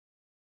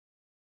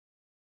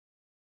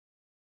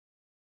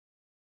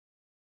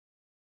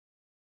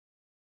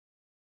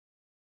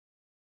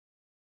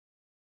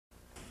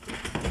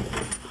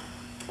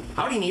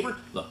Howdy, neighbor.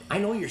 Look, I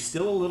know you're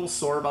still a little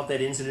sore about that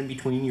incident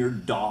between your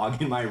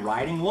dog and my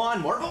riding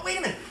lawnmower, but wait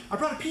a minute. I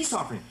brought a peace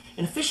offering,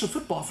 an official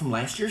football from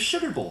last year's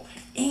Sugar Bowl,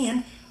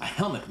 and a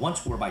helmet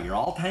once worn by your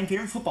all-time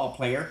favorite football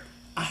player,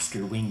 Oscar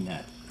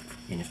Wingnut.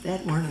 And if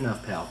that weren't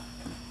enough, pal,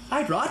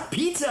 I brought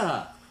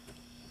pizza.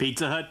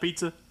 Pizza Hut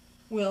pizza?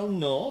 Well,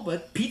 no,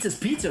 but pizza's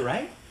pizza,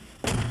 right?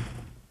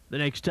 The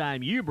next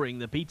time you bring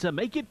the pizza,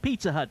 make it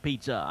Pizza Hut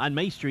Pizza on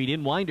May Street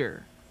in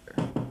Winder.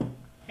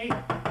 Hey.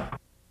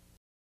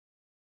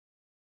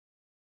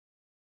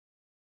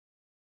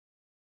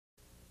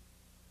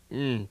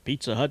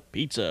 Pizza Hut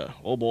Pizza.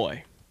 Oh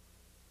boy.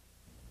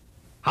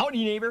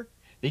 Howdy, neighbor.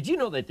 Did you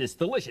know that this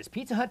delicious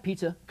Pizza Hut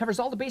pizza covers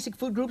all the basic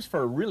food groups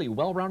for a really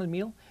well-rounded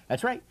meal?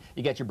 That's right.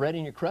 You got your bread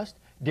in your crust,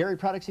 dairy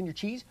products in your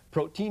cheese,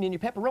 protein in your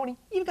pepperoni.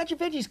 Even got your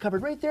veggies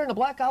covered right there in the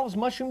black olives,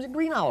 mushrooms, and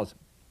green olives.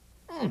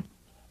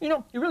 You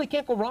know, you really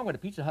can't go wrong with a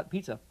Pizza Hut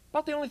pizza.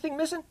 About the only thing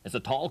missing is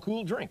a tall,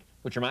 cool drink.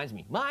 Which reminds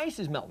me, my ice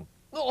is melting.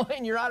 Oh,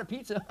 and you're out of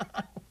pizza.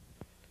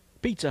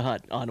 Pizza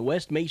Hut on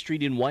West May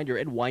Street in Winder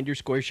at Winder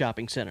Square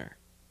Shopping Center.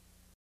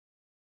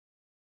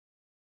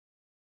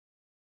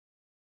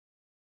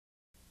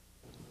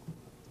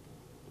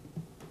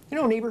 You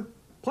know, neighbor,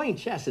 playing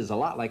chess is a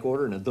lot like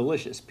ordering a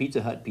delicious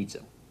Pizza Hut pizza.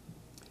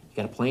 You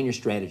gotta plan your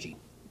strategy.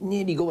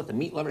 And you go with the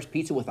meat lover's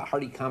pizza with a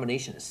hearty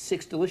combination of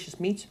 6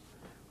 delicious meats,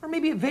 or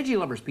maybe a veggie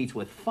lover's pizza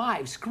with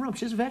 5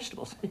 scrumptious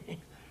vegetables.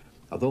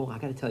 Although, I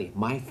gotta tell you,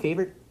 my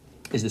favorite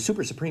is the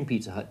Super Supreme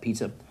Pizza Hut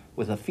pizza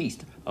with a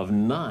feast of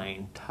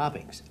 9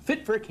 toppings.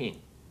 Fit for a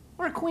king,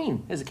 or a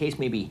queen, as the case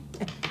may be.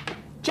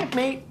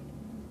 Checkmate!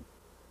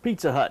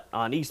 Pizza Hut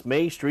on East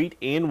May Street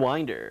in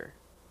Winder.